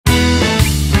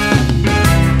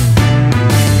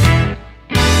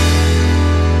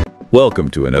Welcome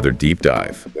to another deep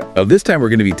dive. This time we're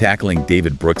going to be tackling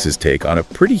David Brooks's take on a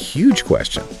pretty huge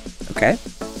question. Okay.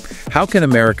 How can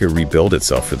America rebuild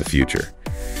itself for the future?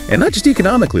 And not just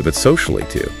economically, but socially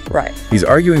too. Right. He's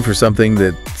arguing for something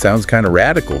that sounds kind of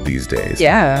radical these days.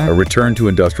 Yeah. A return to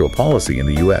industrial policy in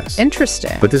the U.S.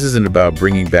 Interesting. But this isn't about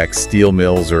bringing back steel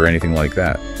mills or anything like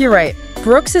that. You're right.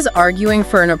 Brooks is arguing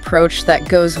for an approach that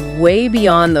goes way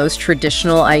beyond those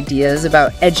traditional ideas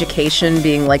about education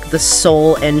being like the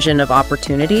sole engine of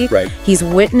opportunity. Right. He's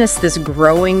witnessed this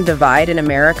growing divide in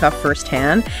America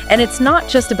firsthand, and it's not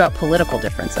just about political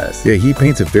differences. Yeah, he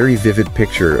paints a very vivid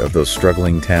picture of those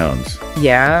struggling towns.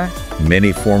 Yeah.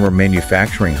 Many former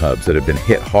manufacturing hubs that have been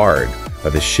hit hard by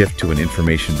the shift to an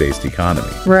information-based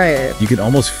economy. Right. You can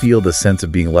almost feel the sense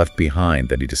of being left behind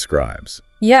that he describes.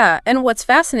 Yeah, and what's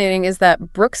fascinating is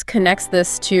that Brooks connects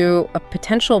this to a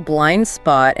potential blind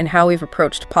spot in how we've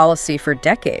approached policy for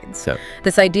decades. So,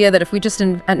 this idea that if we just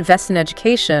invest in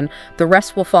education, the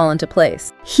rest will fall into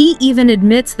place. He even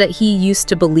admits that he used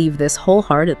to believe this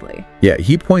wholeheartedly. yeah,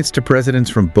 he points to presidents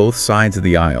from both sides of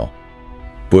the aisle.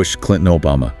 Bush, Clinton,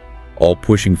 Obama, all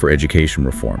pushing for education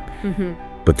reform.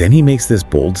 But then he makes this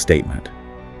bold statement.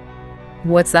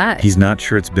 What's that? He's not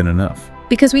sure it's been enough.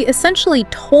 Because we essentially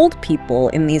told people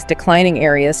in these declining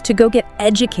areas to go get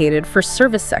educated for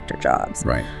service sector jobs.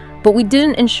 Right. But we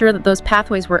didn't ensure that those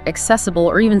pathways were accessible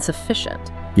or even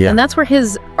sufficient. Yeah. And that's where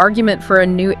his argument for a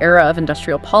new era of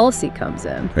industrial policy comes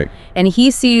in. Right. And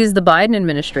he sees the Biden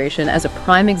administration as a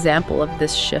prime example of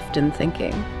this shift in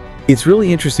thinking. It's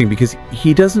really interesting because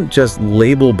he doesn't just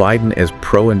label Biden as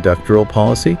pro-industrial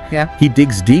policy. Yeah. He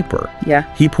digs deeper.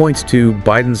 Yeah. He points to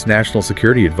Biden's national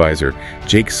security advisor,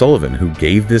 Jake Sullivan, who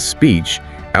gave this speech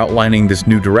outlining this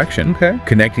new direction,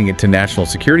 connecting it to national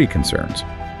security concerns,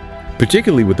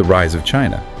 particularly with the rise of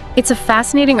China. It's a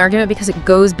fascinating argument because it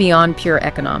goes beyond pure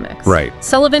economics. Right.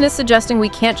 Sullivan is suggesting we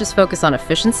can't just focus on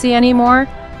efficiency anymore.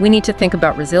 We need to think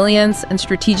about resilience and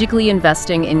strategically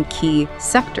investing in key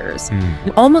sectors,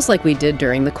 almost like we did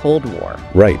during the Cold War.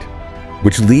 Right.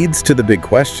 Which leads to the big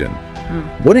question.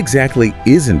 What exactly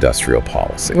is industrial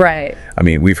policy? Right. I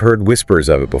mean, we've heard whispers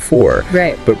of it before.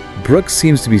 Right. But Brooks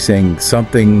seems to be saying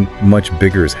something much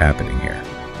bigger is happening here.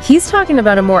 He's talking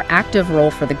about a more active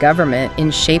role for the government in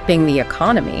shaping the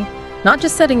economy, not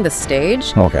just setting the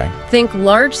stage. Okay. Think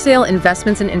large-scale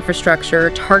investments in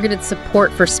infrastructure, targeted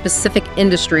support for specific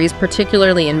industries,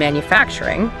 particularly in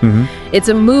manufacturing. It's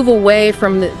a move away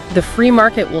from the free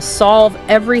market will solve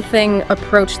everything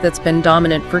approach that's been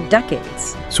dominant for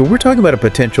decades. So we're talking about a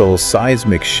potential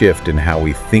seismic shift in how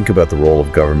we think about the role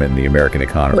of government in the American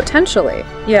economy. Potentially,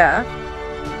 yeah.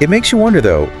 It makes you wonder,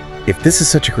 though, if this is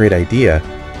such a great idea,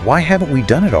 why haven't we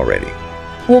done it already?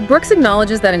 Well, Brooks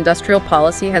acknowledges that industrial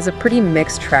policy has a pretty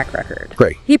mixed track record.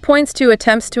 Great. He points to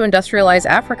attempts to industrialize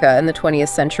Africa in the 20th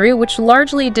century, which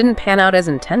largely didn't pan out as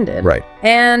intended. Right.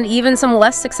 And even some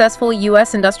less successful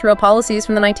U.S. industrial policies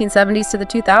from the 1970s to the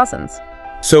 2000s.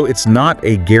 So it's not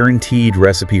a guaranteed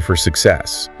recipe for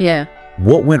success. Yeah.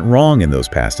 What went wrong in those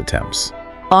past attempts?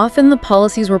 Often the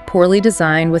policies were poorly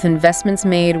designed with investments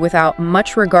made without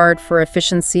much regard for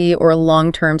efficiency or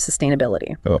long-term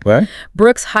sustainability. Okay.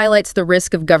 Brooks highlights the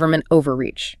risk of government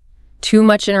overreach. Too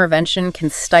much intervention can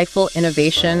stifle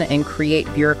innovation and create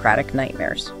bureaucratic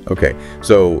nightmares. Okay.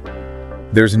 So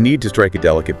there's a need to strike a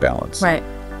delicate balance. Right.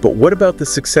 But what about the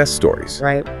success stories?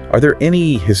 Right. Are there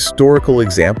any historical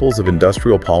examples of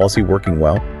industrial policy working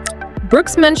well?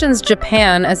 Brooks mentions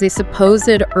Japan as a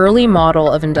supposed early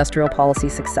model of industrial policy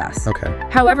success. Okay.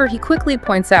 However, he quickly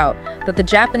points out that the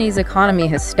Japanese economy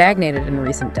has stagnated in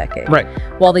recent decades. Right.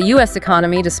 While the U.S.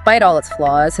 economy, despite all its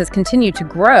flaws, has continued to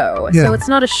grow. Yeah. So it's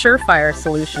not a surefire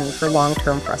solution for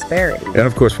long-term prosperity. And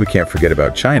of course, we can't forget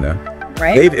about China.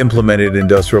 Right? They've implemented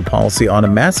industrial policy on a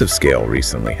massive scale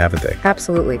recently, haven't they?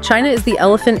 Absolutely. China is the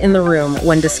elephant in the room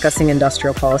when discussing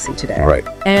industrial policy today. Right.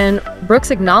 And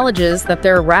Brooks acknowledges that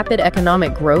their rapid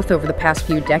economic growth over the past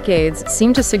few decades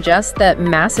seem to suggest that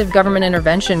massive government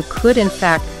intervention could in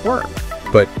fact work.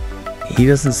 But he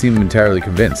doesn't seem entirely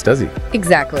convinced, does he?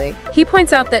 Exactly. He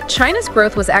points out that China's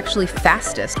growth was actually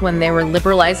fastest when they were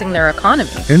liberalizing their economy,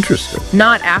 Interesting.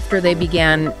 not after they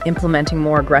began implementing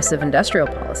more aggressive industrial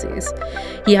policies.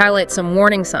 He highlights some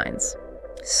warning signs: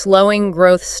 slowing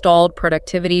growth, stalled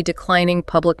productivity, declining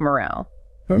public morale.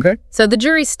 Okay. So the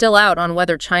jury's still out on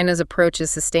whether China's approach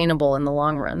is sustainable in the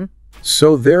long run.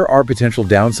 So there are potential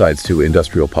downsides to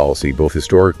industrial policy, both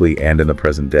historically and in the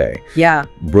present day. Yeah.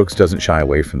 Brooks doesn't shy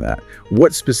away from that.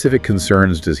 What specific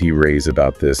concerns does he raise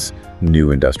about this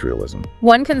new industrialism?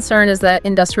 One concern is that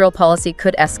industrial policy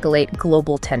could escalate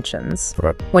global tensions.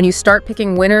 Right. When you start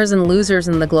picking winners and losers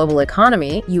in the global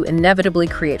economy, you inevitably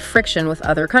create friction with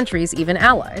other countries, even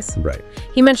allies. Right.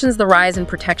 He mentions the rise in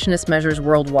protectionist measures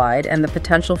worldwide and the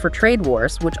potential for trade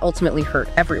wars, which ultimately hurt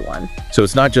everyone. So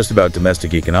it's not just about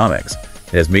domestic economics.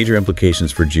 It has major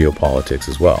implications for geopolitics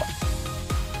as well.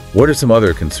 What are some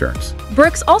other concerns?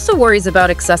 Brooks also worries about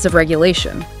excessive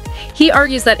regulation. He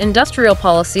argues that industrial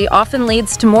policy often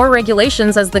leads to more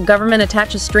regulations as the government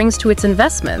attaches strings to its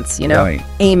investments, Right.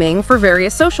 aiming for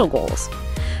various social goals.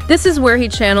 This is where he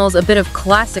channels a bit of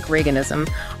classic Reaganism,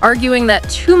 arguing that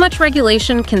too much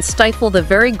regulation can stifle the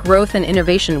very growth and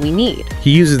innovation we need.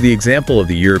 He uses the example of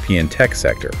the European tech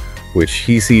sector, which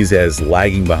he sees as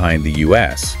lagging behind the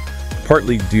US,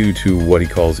 partly due to what he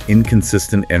calls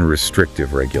inconsistent and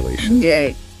restrictive regulation.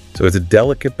 Yay. So it's a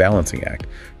delicate balancing act,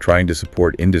 trying to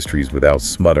support industries without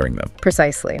smothering them.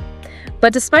 Precisely.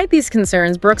 But despite these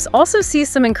concerns, Brooks also sees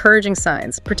some encouraging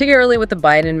signs, particularly with the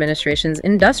Biden administration's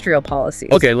industrial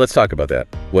policies. Okay, let's talk about that.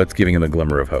 What's giving him a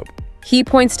glimmer of hope? He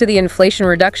points to the Inflation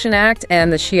Reduction Act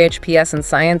and the CHPS and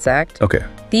Science Act. Okay.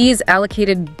 These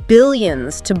allocated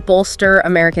billions to bolster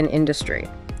American industry.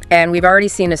 And we've already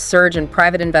seen a surge in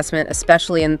private investment,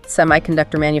 especially in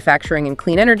semiconductor manufacturing and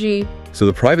clean energy. So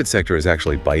the private sector is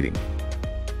actually biting.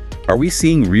 Are we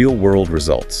seeing real-world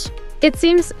results? It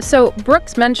seems so.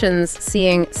 Brooks mentions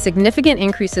seeing significant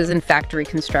increases in factory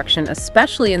construction,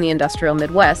 especially in the industrial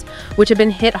Midwest, which have been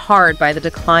hit hard by the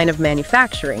decline of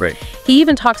manufacturing. Right. He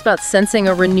even talks about sensing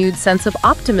a renewed sense of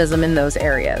optimism in those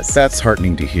areas. That's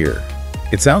heartening to hear.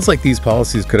 It sounds like these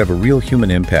policies could have a real human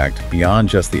impact beyond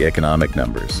just the economic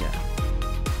numbers. Yeah.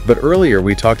 But earlier,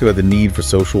 we talked about the need for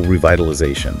social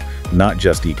revitalization, not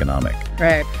just economic.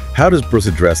 Right. How does Brooks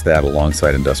address that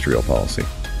alongside industrial policy?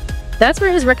 That's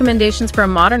where his recommendations for a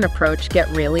modern approach get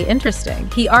really interesting.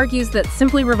 He argues that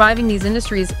simply reviving these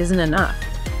industries isn't enough.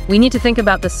 We need to think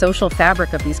about the social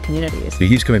fabric of these communities. He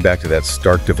keeps coming back to that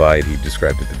stark divide he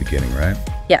described at the beginning, right?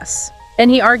 Yes. And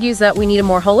he argues that we need a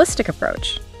more holistic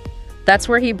approach. That's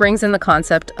where he brings in the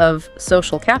concept of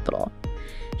social capital.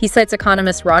 He cites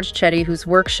economist Raj Chetty, whose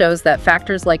work shows that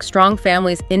factors like strong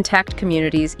families, intact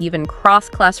communities, even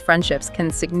cross-class friendships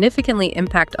can significantly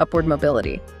impact upward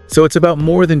mobility. So it's about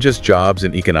more than just jobs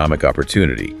and economic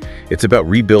opportunity. It's about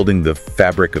rebuilding the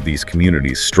fabric of these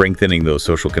communities, strengthening those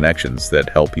social connections that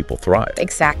help people thrive.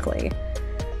 Exactly.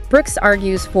 Brooks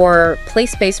argues for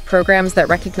place-based programs that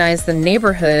recognize the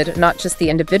neighborhood, not just the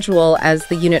individual, as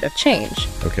the unit of change.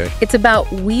 Okay. It's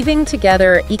about weaving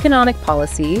together economic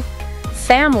policy,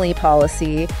 family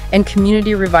policy, and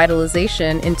community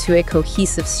revitalization into a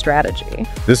cohesive strategy.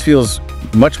 This feels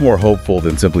much more hopeful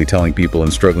than simply telling people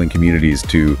in struggling communities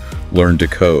to learn to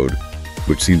code,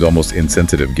 which seems almost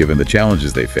insensitive given the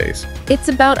challenges they face. It's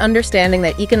about understanding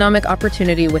that economic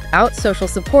opportunity without social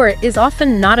support is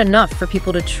often not enough for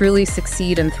people to truly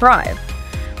succeed and thrive.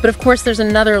 But of course, there's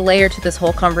another layer to this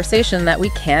whole conversation that we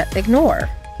can't ignore.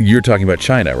 You're talking about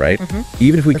China, right? Mm-hmm.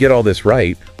 Even if we get all this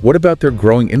right, what about their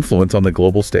growing influence on the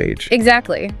global stage?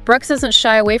 Exactly. Brooks doesn't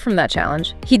shy away from that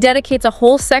challenge. He dedicates a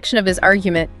whole section of his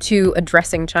argument to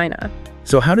addressing China.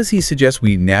 So how does he suggest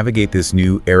we navigate this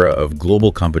new era of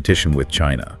global competition with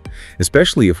China,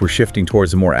 especially if we're shifting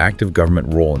towards a more active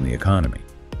government role in the economy?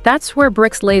 That's where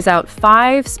Brooks lays out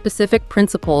 5 specific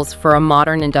principles for a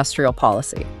modern industrial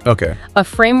policy. Okay. A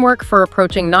framework for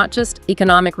approaching not just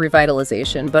economic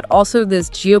revitalization, but also this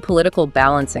geopolitical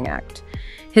balancing act.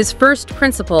 His first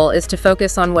principle is to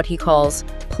focus on what he calls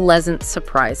pleasant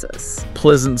surprises.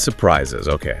 Pleasant surprises.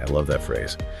 Okay, I love that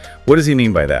phrase. What does he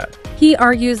mean by that? He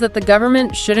argues that the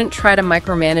government shouldn't try to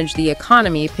micromanage the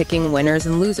economy, picking winners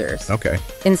and losers. Okay.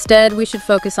 Instead, we should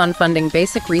focus on funding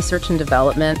basic research and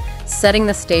development, setting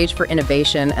the stage for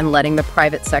innovation, and letting the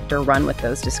private sector run with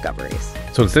those discoveries.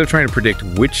 So instead of trying to predict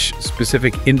which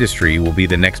specific industry will be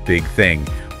the next big thing,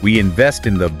 we invest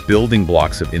in the building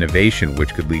blocks of innovation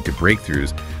which could lead to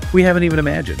breakthroughs we haven't even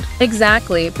imagined.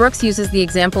 Exactly. Brooks uses the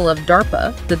example of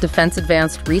DARPA, the Defense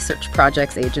Advanced Research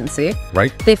Projects Agency.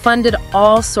 Right. They funded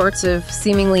all sorts of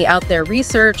seemingly out there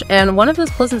research, and one of those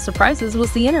pleasant surprises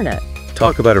was the internet.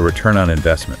 Talk about a return on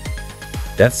investment.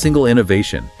 That single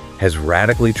innovation has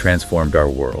radically transformed our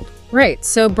world. Right,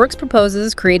 so Brooks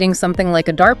proposes creating something like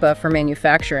a DARPA for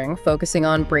manufacturing, focusing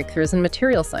on breakthroughs in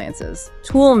material sciences,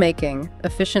 tool making,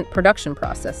 efficient production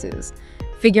processes,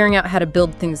 figuring out how to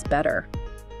build things better.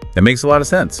 That makes a lot of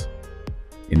sense.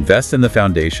 Invest in the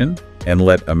foundation and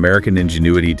let American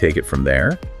ingenuity take it from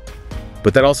there.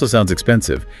 But that also sounds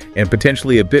expensive and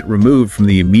potentially a bit removed from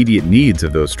the immediate needs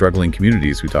of those struggling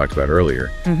communities we talked about earlier.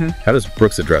 How does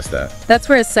Brooks address that? That's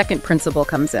where his second principle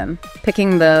comes in,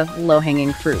 picking the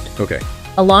low-hanging fruit. Okay.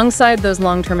 Alongside those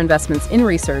long-term investments in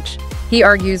research, he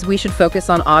argues we should focus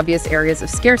on obvious areas of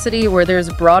scarcity where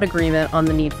there's broad agreement on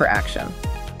the need for action.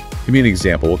 Give me an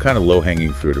example. What kind of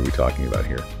low-hanging fruit are we talking about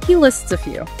here? He lists a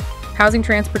few: housing,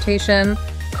 transportation,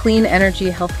 clean energy,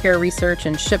 healthcare research,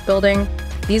 and shipbuilding.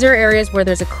 These are areas where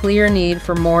there's a clear need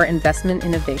for more investment,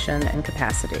 innovation, and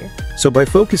capacity. So by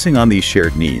focusing on these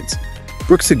shared needs,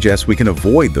 Brooks suggests we can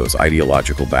avoid those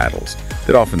ideological battles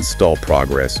that often stall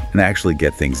progress and actually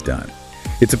get things done.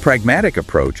 It's a pragmatic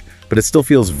approach, but it still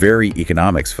feels very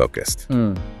economics-focused.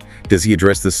 Does he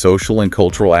address the social and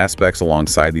cultural aspects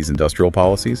alongside these industrial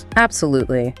policies?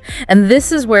 Absolutely. And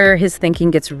this is where his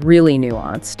thinking gets really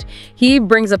nuanced. He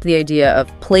brings up the idea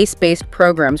of place-based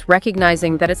programs,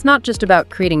 recognizing that it's not just about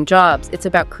creating jobs, it's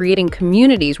about creating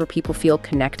communities where people feel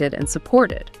connected and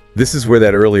supported. This is where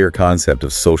that earlier concept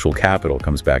of social capital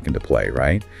comes back into play,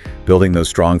 right? Building those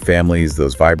strong families,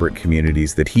 those vibrant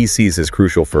communities that he sees as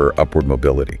crucial for upward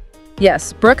mobility.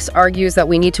 Yes, Brooks argues that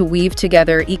we need to weave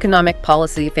together economic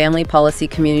policy, family policy,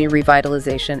 community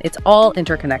revitalization. It's all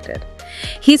interconnected.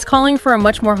 He's calling for a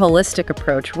much more holistic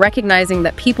approach, recognizing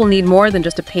that people need more than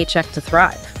just a paycheck to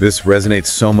thrive. This resonates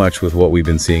so much with what we've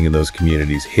been seeing in those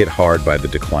communities hit hard by the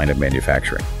decline of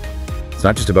manufacturing. It's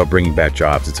not just about bringing back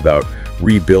jobs, it's about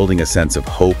rebuilding a sense of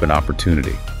hope and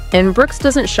opportunity. And Brooks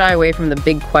doesn't shy away from the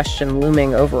big question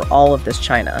looming over all of this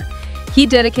China. He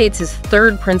dedicates his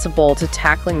third principle to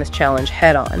tackling this challenge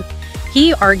head-on.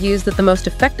 He argues that the most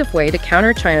effective way to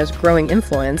counter China's growing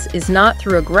influence is not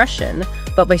through aggression,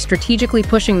 but by strategically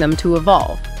pushing them to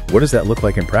evolve. What does that look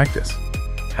like in practice?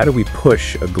 How do we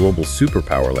push a global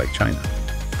superpower like China?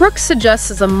 Brooks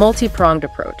suggests a multi-pronged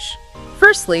approach.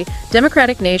 Firstly,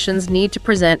 democratic nations need to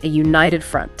present a united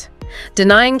front.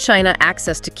 Denying China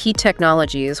access to key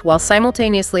technologies while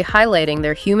simultaneously highlighting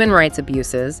their human rights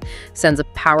abuses sends a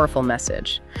powerful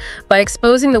message. By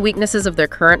exposing the weaknesses of their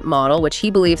current model, which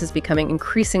he believes is becoming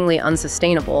increasingly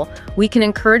unsustainable, we can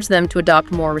encourage them to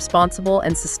adopt more responsible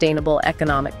and sustainable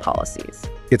economic policies.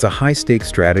 It's a high-stakes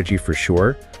strategy for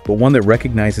sure, but one that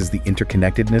recognizes the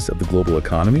interconnectedness of the global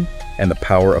economy and the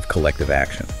power of collective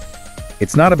action.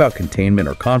 It's not about containment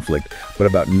or conflict, but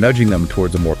about nudging them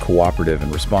towards a more cooperative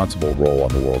and responsible role on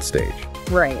the world stage.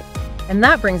 Right. And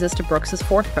that brings us to Brooks's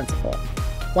fourth principle,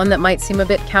 one that might seem a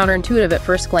bit counterintuitive at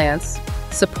first glance: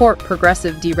 support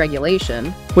progressive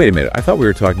deregulation. Wait a minute, I thought we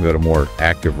were talking about a more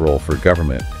active role for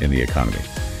government in the economy.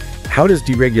 How does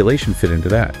deregulation fit into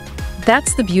that?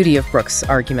 That's the beauty of Brooks'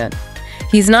 argument.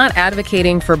 He's not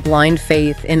advocating for blind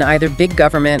faith in either big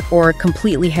government or a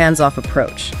completely hands-off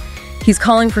approach. He's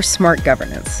calling for smart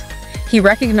governance. He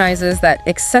recognizes that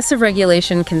excessive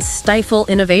regulation can stifle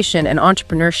innovation and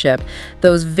entrepreneurship,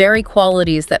 those very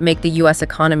qualities that make the U.S.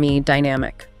 economy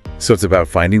dynamic. So it's about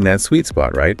finding that sweet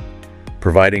spot, right?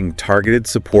 Providing targeted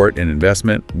support and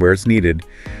investment where it's needed,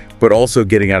 but also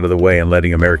getting out of the way and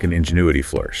letting American ingenuity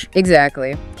flourish.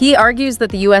 Exactly. He argues that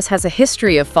the U.S. has a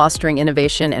history of fostering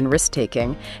innovation and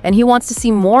risk-taking, and he wants to see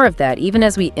more of that even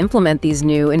as we implement these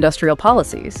new industrial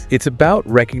policies. It's about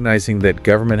recognizing that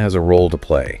government has a role to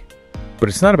play, but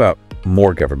it's not about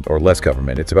more government or less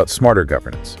government. It's about smarter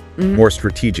governance, more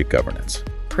strategic governance.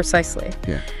 Precisely.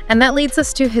 Yeah. And that leads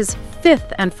us to his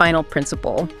fifth and final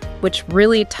principle, which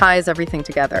really ties everything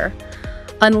together: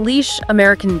 unleash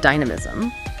American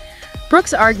dynamism.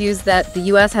 Brooks argues that the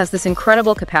U.S. has this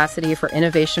incredible capacity for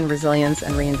innovation, resilience,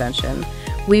 and reinvention.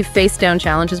 We've faced down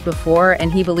challenges before,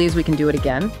 and he believes we can do it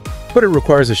again. But it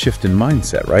requires a shift in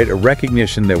mindset, right? A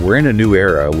recognition that we're in a new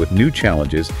era with new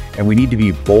challenges, and we need to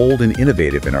be bold and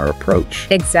innovative in our approach.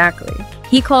 Exactly.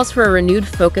 He calls for a renewed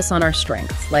focus on our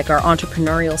strengths, like our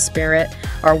entrepreneurial spirit,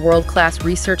 our world-class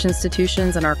research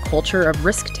institutions, and our culture of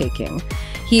risk-taking.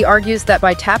 He argues that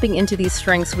by tapping into these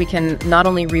strengths, we can not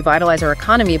only revitalize our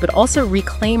economy, but also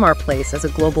reclaim our place as a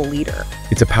global leader.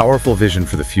 It's a powerful vision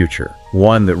for the future,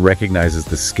 one that recognizes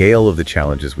the scale of the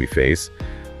challenges we face,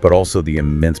 but also the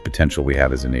immense potential we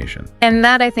have as a nation. And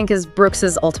that, I think, is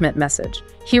Brooks's ultimate message.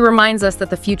 He reminds us that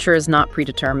the future is not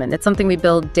predetermined. It's something we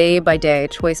build day by day,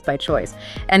 choice by choice.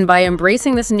 And by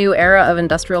embracing this new era of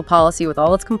industrial policy with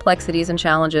all its complexities and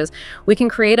challenges, we can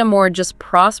create a more just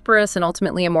prosperous and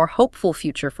ultimately a more hopeful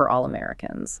future for all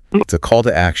Americans. It's a call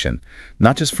to action,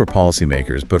 not just for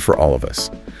policymakers, but for all of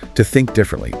us, to think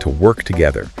differently, to work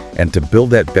together, and to build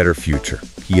that better future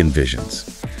he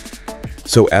envisions.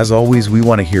 So as always, we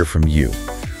want to hear from you.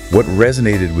 What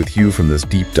resonated with you from this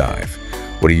deep dive?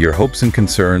 What are your hopes and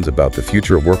concerns about the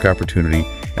future of work opportunity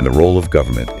and the role of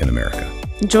government in America.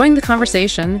 Join the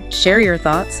conversation, share your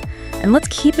thoughts, and let's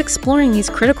keep exploring these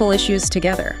critical issues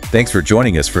together. Thanks for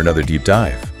joining us for another deep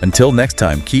dive. Until next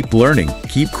time, keep learning,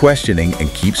 keep questioning, and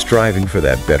keep striving for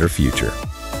that better future.